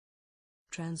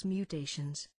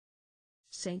Transmutations.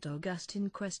 St. Augustine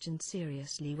questioned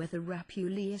seriously whether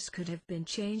Rapuleius could have been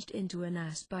changed into an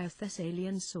ass by a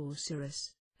Thessalian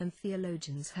sorceress, and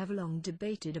theologians have long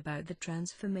debated about the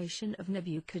transformation of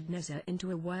Nebuchadnezzar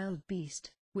into a wild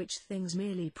beast, which things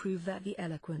merely prove that the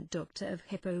eloquent doctor of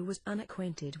Hippo was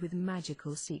unacquainted with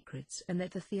magical secrets and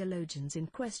that the theologians in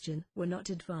question were not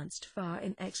advanced far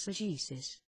in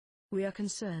exegesis. We are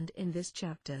concerned in this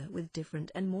chapter with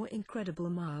different and more incredible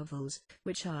marvels,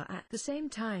 which are at the same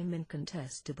time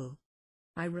incontestable.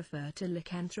 I refer to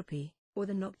lycanthropy, or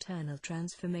the nocturnal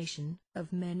transformation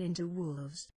of men into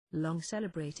wolves, long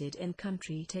celebrated in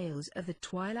country tales of the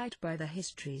twilight by the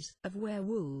histories of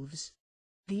werewolves.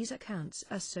 These accounts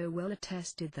are so well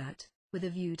attested that, with a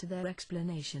view to their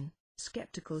explanation,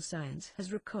 skeptical science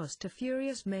has recourse to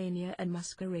furious mania and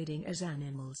masquerading as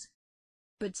animals.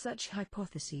 But such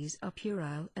hypotheses are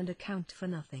puerile and account for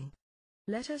nothing.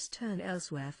 Let us turn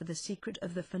elsewhere for the secret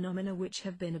of the phenomena which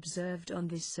have been observed on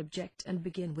this subject and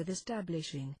begin with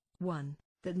establishing, 1.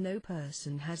 That no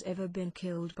person has ever been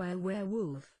killed by a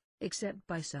werewolf, except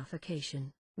by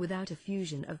suffocation, without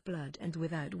effusion of blood and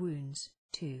without wounds.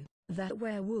 2. That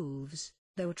werewolves,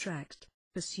 though tracked,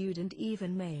 pursued and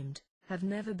even maimed, have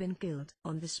never been killed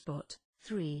on the spot.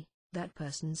 3. That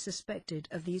persons suspected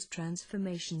of these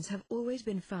transformations have always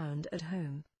been found at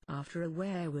home, after a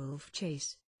werewolf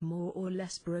chase, more or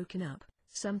less broken up,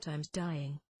 sometimes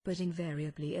dying, but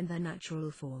invariably in their natural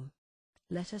form.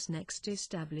 Let us next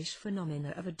establish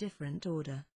phenomena of a different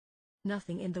order.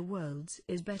 Nothing in the worlds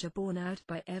is better borne out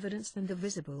by evidence than the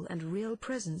visible and real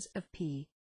presence of P.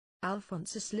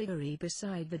 Alphonsus Liguri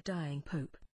beside the dying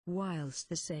Pope, whilst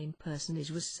the same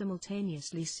personage was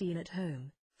simultaneously seen at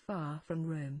home, far from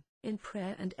Rome, in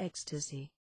prayer and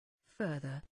ecstasy.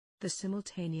 Further, the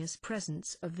simultaneous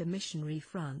presence of the missionary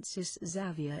Francis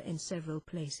Xavier in several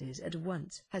places at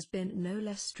once has been no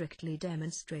less strictly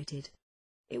demonstrated.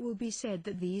 It will be said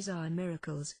that these are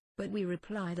miracles, but we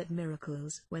reply that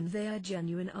miracles when they are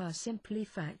genuine are simply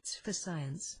facts for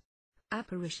science.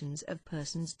 Apparitions of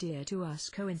persons dear to us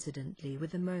coincidently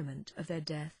with the moment of their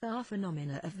death are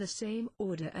phenomena of the same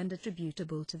order and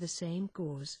attributable to the same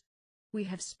cause. We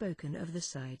have spoken of the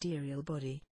sidereal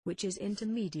body, which is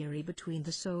intermediary between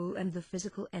the soul and the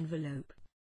physical envelope.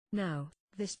 Now,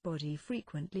 this body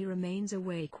frequently remains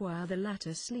awake while the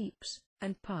latter sleeps,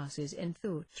 and passes in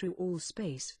thought through all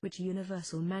space which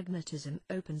universal magnetism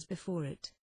opens before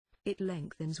it. It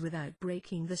lengthens without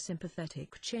breaking the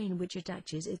sympathetic chain which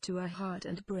attaches it to our heart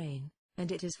and brain,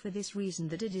 and it is for this reason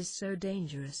that it is so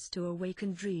dangerous to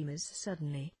awaken dreamers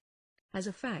suddenly. As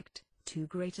a fact, too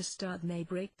great a start may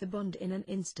break the bond in an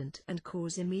instant and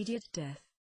cause immediate death.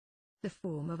 The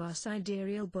form of our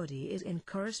sidereal body is in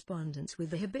correspondence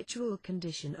with the habitual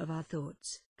condition of our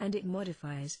thoughts, and it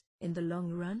modifies, in the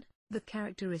long run, the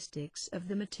characteristics of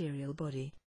the material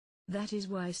body. That is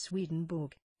why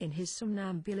Swedenborg, in his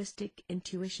somnambulistic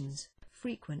intuitions,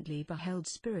 frequently beheld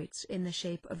spirits in the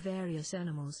shape of various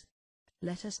animals.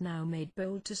 Let us now make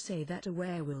bold to say that a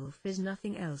werewolf is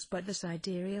nothing else but the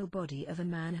sidereal body of a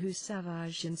man whose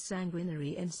savage and sanguinary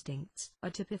instincts are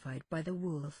typified by the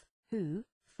wolf, who,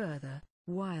 further,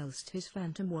 whilst his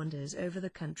phantom wanders over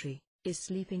the country, is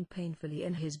sleeping painfully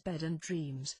in his bed and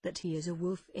dreams that he is a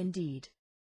wolf indeed.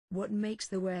 What makes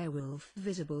the werewolf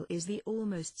visible is the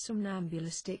almost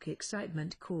somnambulistic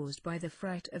excitement caused by the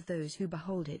fright of those who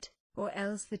behold it, or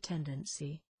else the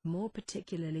tendency, more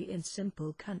particularly in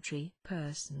simple country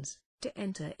persons, to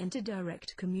enter into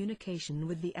direct communication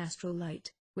with the astral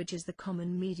light, which is the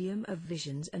common medium of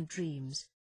visions and dreams.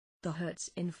 The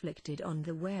hurts inflicted on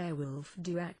the werewolf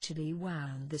do actually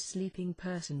wound the sleeping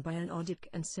person by an odic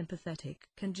and sympathetic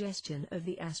congestion of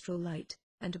the astral light,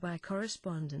 and by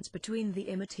correspondence between the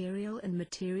immaterial and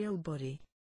material body.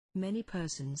 Many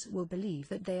persons will believe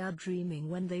that they are dreaming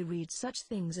when they read such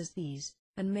things as these,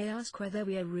 and may ask whether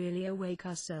we are really awake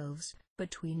ourselves,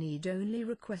 but we need only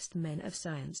request men of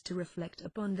science to reflect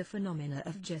upon the phenomena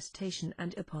of gestation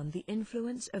and upon the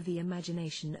influence of the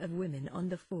imagination of women on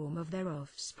the form of their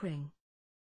offspring.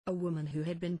 A woman who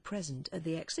had been present at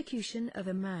the execution of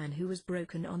a man who was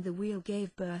broken on the wheel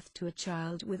gave birth to a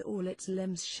child with all its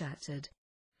limbs shattered.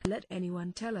 Let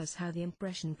anyone tell us how the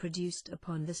impression produced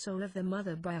upon the soul of the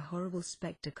mother by a horrible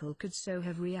spectacle could so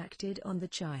have reacted on the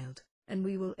child, and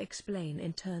we will explain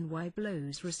in turn why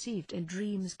blows received in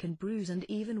dreams can bruise and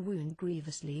even wound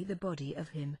grievously the body of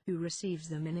him who receives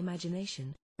them in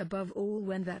imagination, above all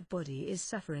when that body is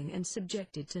suffering and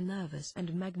subjected to nervous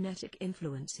and magnetic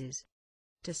influences.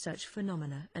 To such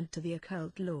phenomena and to the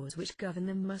occult laws which govern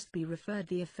them must be referred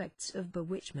the effects of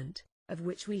bewitchment, of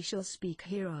which we shall speak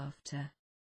hereafter.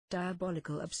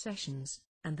 Diabolical obsessions,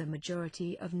 and the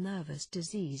majority of nervous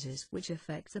diseases which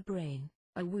affect the brain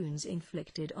are wounds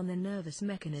inflicted on the nervous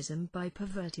mechanism by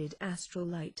perverted astral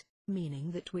light,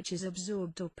 meaning that which is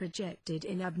absorbed or projected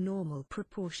in abnormal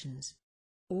proportions.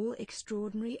 All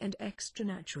extraordinary and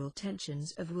extranatural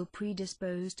tensions of will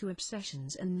predispose to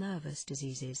obsessions and nervous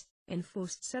diseases,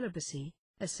 enforced celibacy,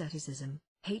 asceticism,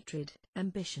 hatred,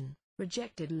 ambition,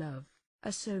 rejected love,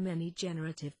 are so many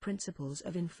generative principles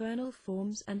of infernal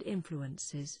forms and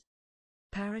influences.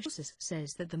 Paracelsus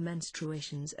says that the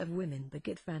menstruations of women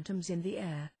beget phantoms in the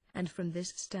air, and from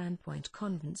this standpoint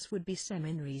convents would be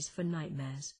seminaries for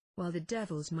nightmares, while the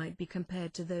devils might be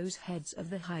compared to those heads of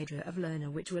the Hydra of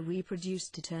Lerna which were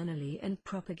reproduced eternally and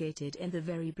propagated in the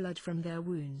very blood from their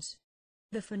wounds.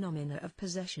 The phenomena of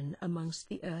possession amongst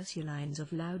the Ursulines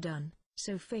of Loudun,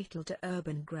 so fatal to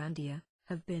urban grandeur,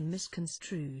 have been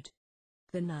misconstrued.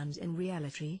 The nuns in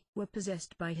reality were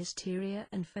possessed by hysteria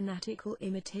and fanatical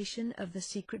imitation of the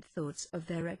secret thoughts of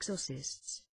their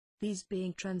exorcists, these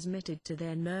being transmitted to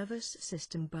their nervous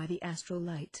system by the astral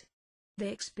light. They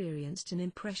experienced an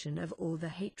impression of all the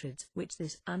hatreds which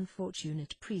this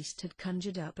unfortunate priest had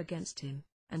conjured up against him,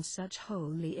 and such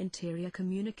wholly interior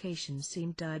communications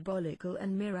seemed diabolical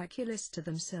and miraculous to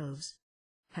themselves.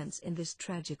 Hence in this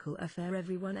tragical affair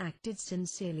everyone acted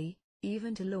sincerely,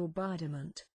 even to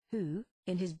Laubardemont, who,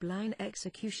 in his blind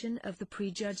execution of the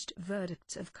prejudged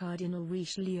verdicts of Cardinal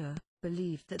Richelieu,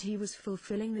 believed that he was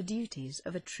fulfilling the duties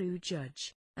of a true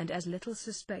judge, and as little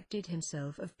suspected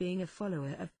himself of being a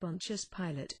follower of Pontius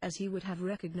Pilate as he would have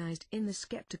recognized in the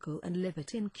skeptical and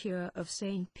libertine cure of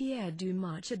Saint Pierre du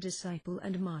March, a disciple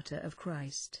and martyr of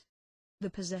Christ. The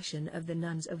possession of the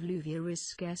nuns of Louviers is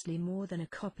scarcely more than a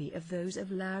copy of those of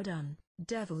Loudun.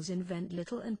 Devils invent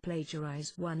little and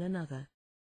plagiarize one another.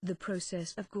 The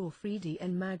process of Gaufridi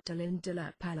and Magdalene de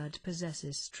la Palud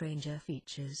possesses stranger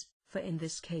features, for in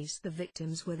this case the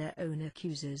victims were their own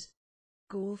accusers.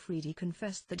 Gaufridi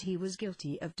confessed that he was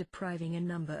guilty of depriving a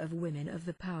number of women of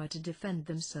the power to defend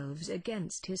themselves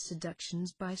against his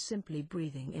seductions by simply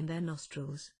breathing in their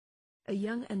nostrils. A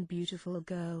young and beautiful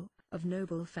girl, of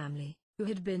noble family, who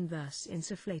had been thus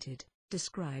insufflated,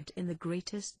 described in the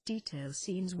greatest detail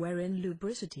scenes wherein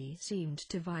lubricity seemed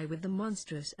to vie with the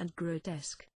monstrous and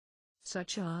grotesque.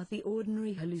 Such are the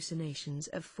ordinary hallucinations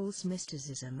of false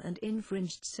mysticism and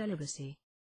infringed celibacy.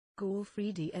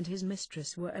 Gaufridi and his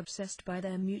mistress were obsessed by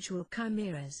their mutual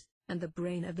chimeras, and the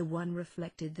brain of the one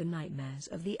reflected the nightmares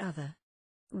of the other.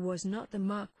 Was not the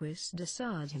Marquis de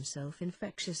Sade himself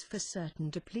infectious for certain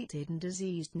depleted and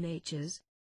diseased natures?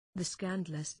 The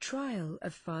scandalous trial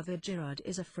of Father Gerard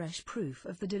is a fresh proof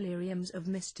of the deliriums of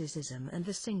mysticism and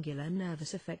the singular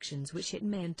nervous affections which it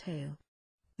may entail.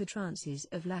 The trances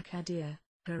of Lacadia,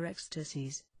 her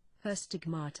ecstasies, her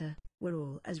stigmata, were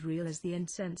all as real as the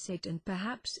insensate and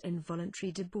perhaps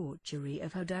involuntary debauchery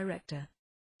of her director.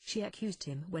 She accused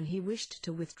him when he wished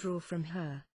to withdraw from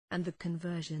her, and the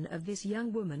conversion of this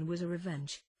young woman was a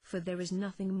revenge, for there is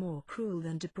nothing more cruel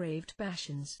than depraved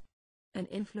passions. An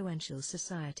influential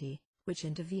society, which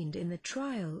intervened in the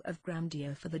trial of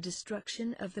Grandier for the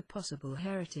destruction of the possible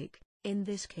heretic, in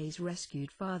this case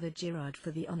rescued Father Gerard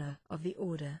for the honor of the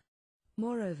order.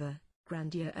 Moreover,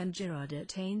 Grandier and Gerard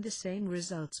attained the same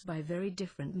results by very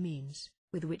different means,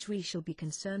 with which we shall be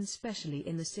concerned specially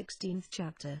in the 16th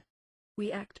chapter.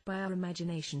 We act by our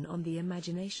imagination on the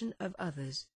imagination of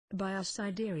others, by our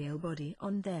sidereal body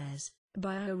on theirs,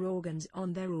 by our organs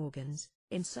on their organs,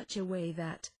 in such a way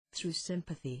that, through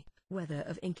sympathy, whether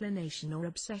of inclination or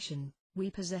obsession, we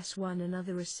possess one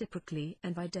another reciprocally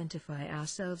and identify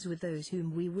ourselves with those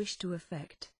whom we wish to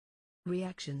affect.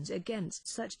 Reactions against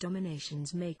such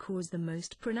dominations may cause the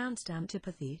most pronounced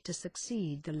antipathy to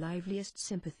succeed the liveliest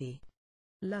sympathy.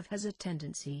 Love has a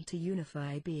tendency to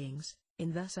unify beings.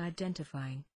 In thus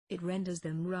identifying, it renders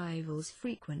them rivals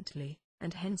frequently,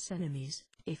 and hence enemies,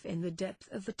 if in the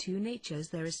depth of the two natures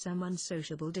there is some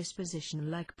unsociable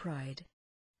disposition like pride.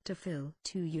 To fill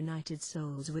two united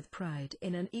souls with pride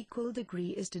in an equal degree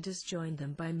is to disjoin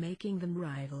them by making them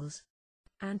rivals.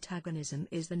 Antagonism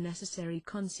is the necessary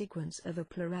consequence of a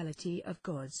plurality of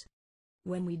gods.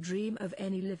 When we dream of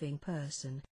any living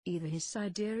person, either his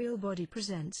sidereal body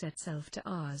presents itself to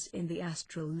ours in the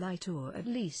astral light or at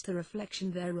least the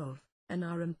reflection thereof, and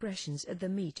our impressions at the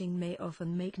meeting may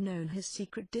often make known his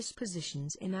secret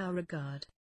dispositions in our regard.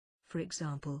 For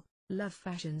example, love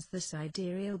fashions the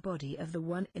sidereal body of the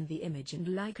one in the image and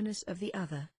likeness of the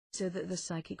other, so that the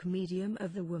psychic medium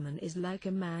of the woman is like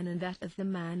a man and that of the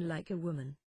man like a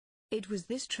woman. It was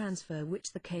this transfer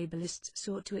which the Kabbalists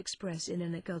sought to express in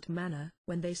an occult manner,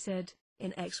 when they said,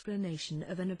 In explanation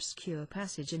of an obscure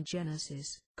passage in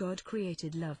Genesis, God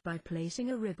created love by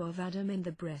placing a rib of Adam in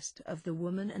the breast of the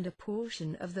woman and a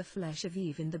portion of the flesh of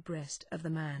Eve in the breast of the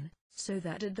man, so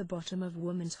that at the bottom of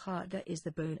woman's heart there is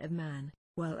the bone of man,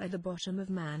 while at the bottom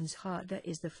of man's heart there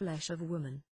is the flesh of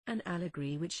woman, an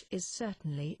allegory which is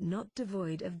certainly not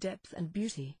devoid of depth and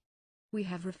beauty. We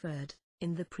have referred,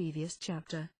 in the previous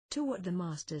chapter, to what the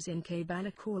masters in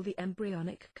Kabbalah call the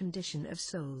embryonic condition of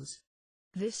souls.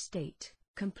 This state,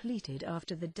 completed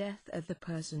after the death of the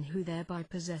person who thereby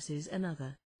possesses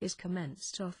another, is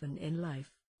commenced often in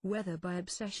life, whether by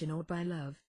obsession or by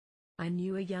love. I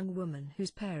knew a young woman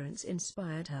whose parents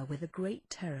inspired her with a great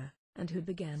terror, and who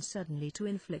began suddenly to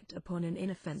inflict upon an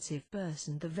inoffensive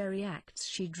person the very acts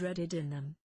she dreaded in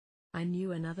them. I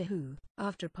knew another who,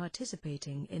 after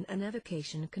participating in an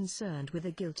evocation concerned with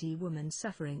a guilty woman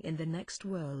suffering in the next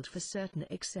world for certain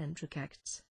eccentric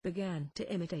acts, began to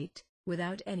imitate,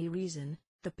 without any reason,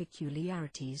 the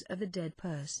peculiarities of the dead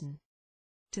person.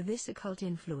 To this occult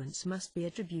influence must be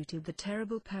attributed the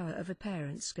terrible power of a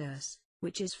parent's curse,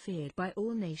 which is feared by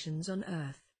all nations on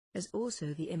earth, as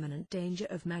also the imminent danger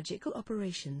of magical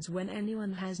operations when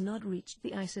anyone has not reached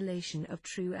the isolation of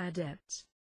true adepts.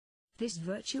 This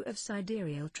virtue of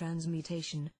sidereal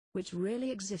transmutation, which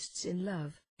really exists in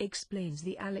love, explains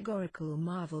the allegorical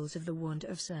marvels of the wand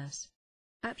of Circe.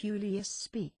 Apuleius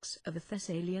speaks of a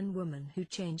Thessalian woman who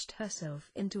changed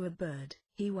herself into a bird.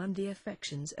 He won the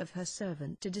affections of her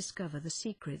servant to discover the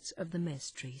secrets of the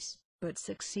mysteries, but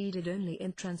succeeded only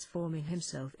in transforming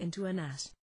himself into an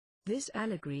ass. This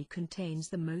allegory contains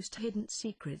the most hidden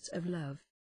secrets of love.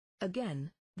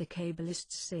 Again, the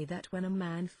Kabbalists say that when a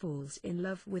man falls in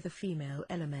love with a female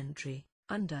elementary,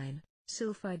 Undine,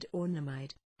 Sylphide or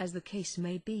Nemeid, as the case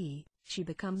may be, she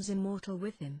becomes immortal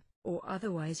with him, or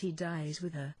otherwise he dies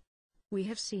with her. We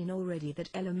have seen already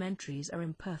that elementaries are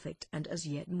imperfect and as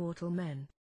yet mortal men.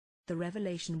 The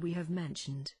revelation we have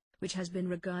mentioned, which has been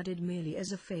regarded merely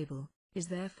as a fable, is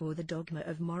therefore the dogma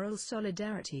of moral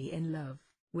solidarity in love,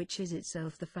 which is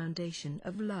itself the foundation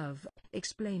of love,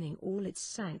 explaining all its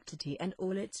sanctity and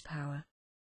all its power.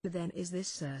 But then is this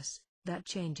Circe, that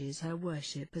changes her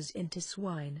worshippers into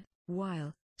swine,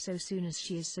 while, so soon as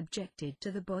she is subjected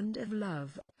to the bond of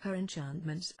love, her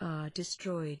enchantments are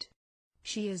destroyed.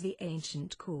 She is the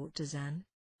ancient courtesan,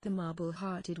 the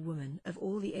marble-hearted woman of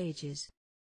all the ages.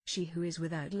 She who is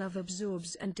without love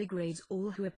absorbs and degrades all who are